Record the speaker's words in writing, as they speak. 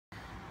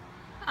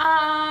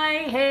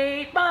I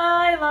hate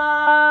my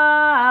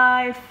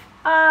life.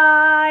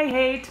 I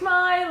hate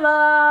my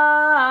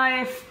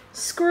life.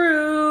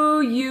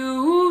 Screw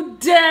you,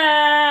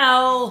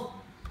 Dell.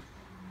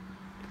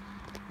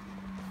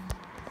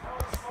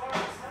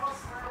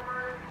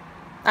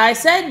 I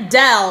said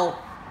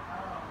Dell.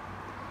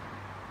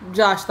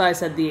 Josh thought I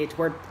said the H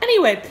word.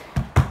 Anyway,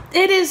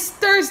 it is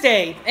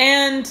Thursday,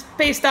 and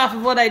based off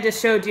of what I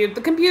just showed you,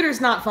 the computer's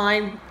not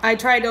fine. I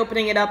tried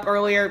opening it up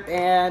earlier,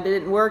 and it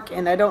didn't work,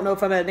 and I don't know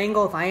if I'm at an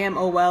angle. If I am,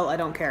 oh well, I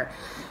don't care.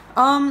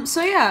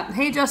 So yeah,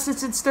 hey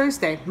Justice, it's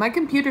Thursday. My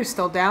computer's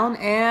still down,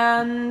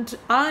 and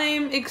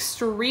I'm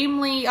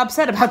extremely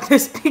upset about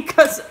this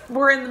because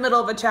we're in the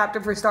middle of a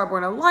chapter for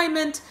Starborn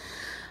Alignment.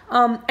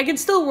 I can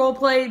still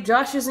roleplay.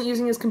 Josh isn't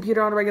using his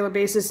computer on a regular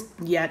basis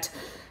yet,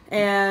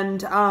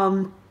 and,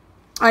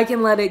 I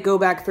can let it go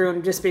back through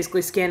and just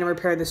basically scan and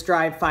repair this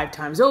drive 5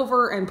 times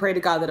over and pray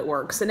to God that it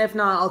works. And if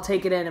not, I'll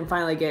take it in and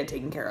finally get it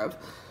taken care of.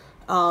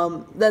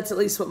 That's at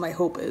least what my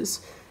hope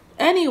is.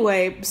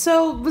 Anyway,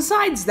 so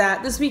besides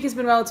that, this week has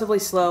been relatively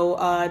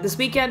slow. This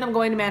weekend I'm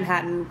going to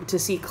Manhattan to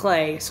see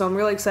Clay, so I'm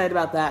really excited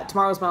about that.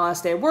 Tomorrow's my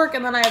last day of work,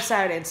 and then I have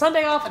Saturday and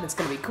Sunday off, and it's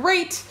going to be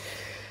great.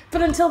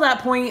 But until that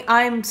point,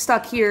 I'm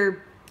stuck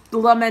here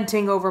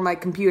lamenting over my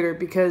computer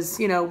because,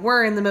 you know,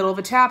 we're in the middle of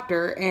a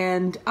chapter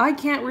and I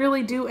can't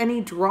really do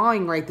any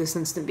drawing right this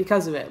instant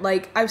because of it.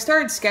 Like, I've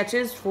started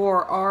sketches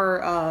for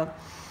our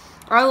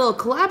little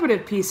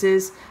collaborative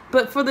pieces,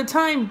 but for the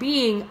time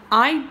being,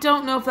 I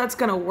don't know if that's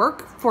going to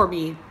work for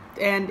me.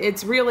 And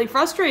it's really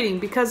frustrating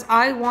because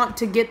I want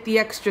to get the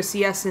extra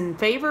CS in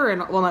favor,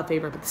 and, well, not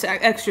favor, but the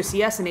extra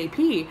CS and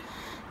AP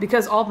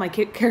because all of my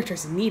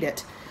characters need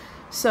it.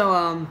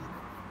 So,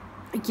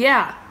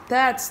 yeah.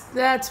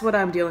 That's what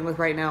I'm dealing with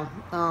right now.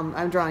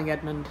 I'm drawing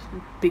Edmund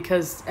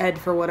because Ed,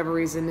 for whatever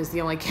reason, is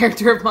the only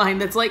character of mine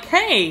that's like,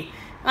 hey,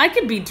 I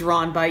can be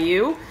drawn by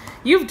you.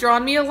 You've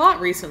drawn me a lot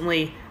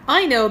recently.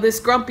 I know this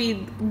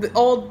grumpy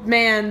old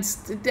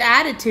man's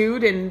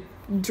attitude and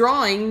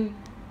drawing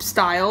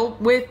style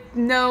with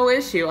no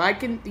issue. I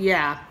can,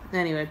 yeah.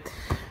 Anyway,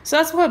 so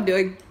that's what I'm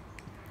doing.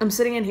 I'm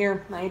sitting in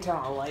here. I need to turn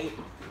on the light.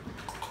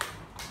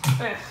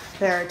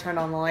 There, I turned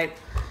on the light.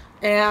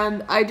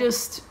 And I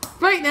just...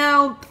 right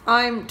now,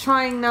 I'm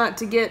trying not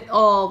to get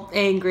all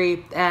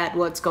angry at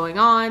what's going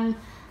on.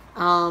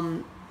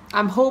 I'm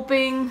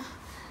hoping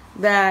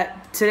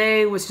that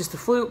today was just a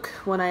fluke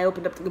when I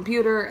opened up the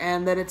computer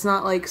and that it's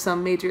not like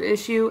some major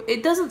issue.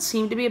 It doesn't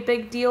seem to be a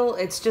big deal.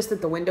 It's just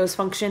that the Windows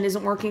function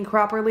isn't working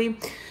properly,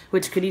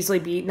 which could easily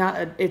be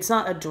it's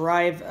not a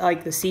drive,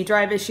 like the C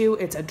drive issue,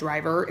 it's a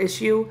driver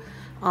issue.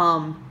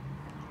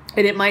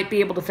 And it might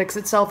be able to fix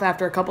itself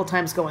after a couple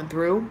times going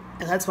through,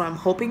 and that's what I'm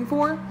hoping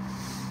for.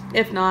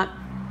 If not,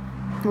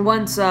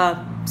 once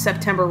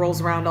September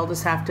rolls around, I'll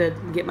just have to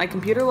get my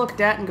computer looked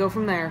at and go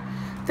from there.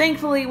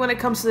 Thankfully, when it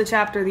comes to the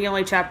chapter, the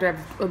only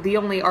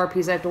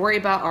RPs I have to worry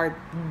about are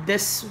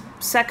this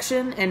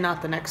section and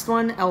not the next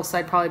one. Else,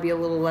 I'd probably be a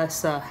little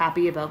less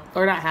happy about,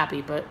 or not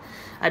happy, but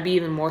I'd be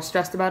even more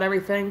stressed about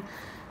everything.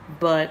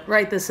 But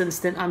right this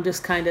instant, I'm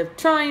just kind of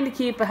trying to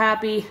keep a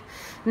happy,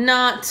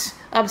 not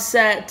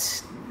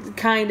upset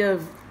kind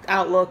of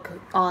outlook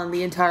on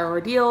the entire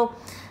ordeal.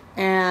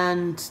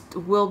 And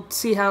we'll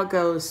see how it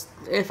goes.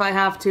 If I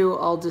have to,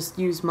 I'll just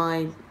use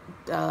my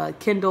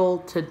Kindle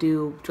to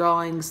do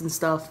drawings and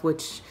stuff,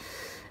 which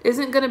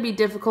isn't going to be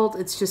difficult.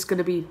 It's just going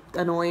to be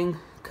annoying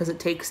because it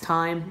takes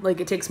time.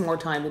 Like, it takes more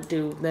time to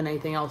do than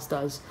anything else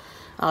does.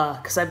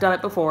 Because I've done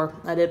it before.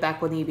 I did it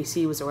back when the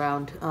EBC was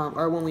around,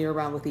 or when we were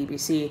around with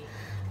EBC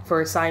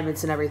for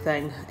assignments and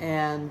everything.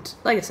 And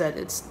like I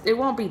said, it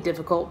won't be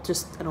difficult,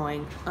 just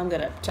annoying. I'm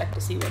going to check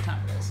to see what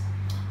time it is.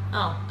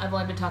 Oh, I've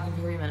only been talking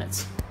for 3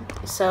 minutes.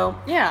 So,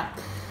 yeah.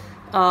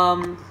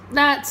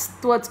 That's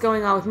what's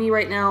going on with me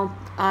right now.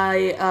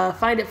 I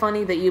find it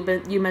funny that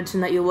you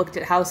mentioned that you looked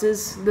at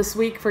houses this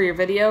week for your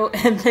video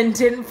and then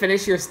didn't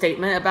finish your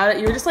statement about it.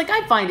 You were just like,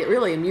 I find it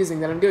really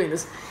amusing that I'm doing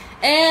this.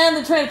 And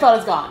the train of thought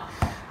is gone.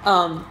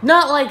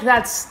 Not like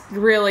that's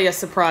really a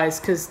surprise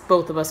because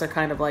both of us are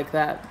kind of like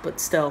that. But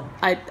still,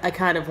 I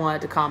kind of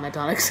wanted to comment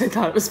on it because I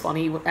thought it was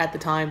funny at the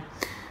time.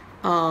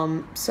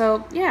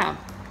 So, yeah.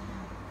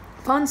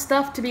 Fun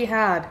stuff to be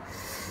had.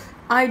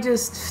 I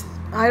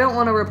don't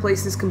want to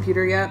replace this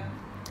computer yet.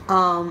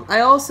 I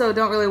also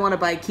don't really want to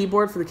buy a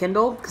keyboard for the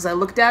Kindle because I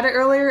looked at it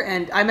earlier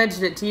and I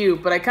mentioned it to you,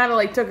 but I kind of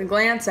like took a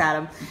glance at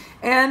them.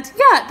 And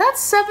yeah,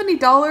 that's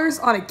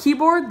 $70 on a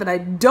keyboard that I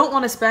don't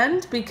want to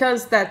spend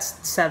because that's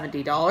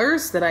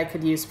 $70 that I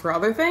could use for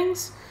other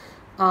things.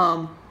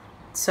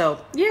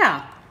 So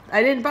yeah,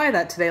 I didn't buy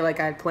that today like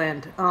I had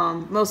planned,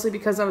 mostly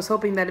because I was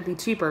hoping that it'd be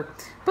cheaper.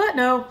 But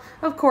no,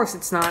 of course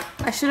it's not.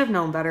 I should have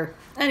known better.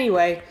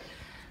 Anyway,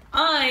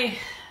 I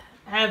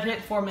have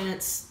hit 4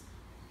 minutes.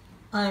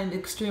 I'm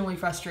extremely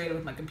frustrated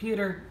with my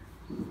computer,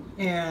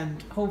 and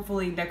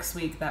hopefully next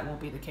week that won't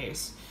be the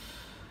case.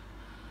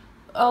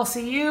 I'll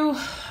see you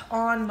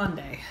on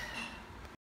Monday.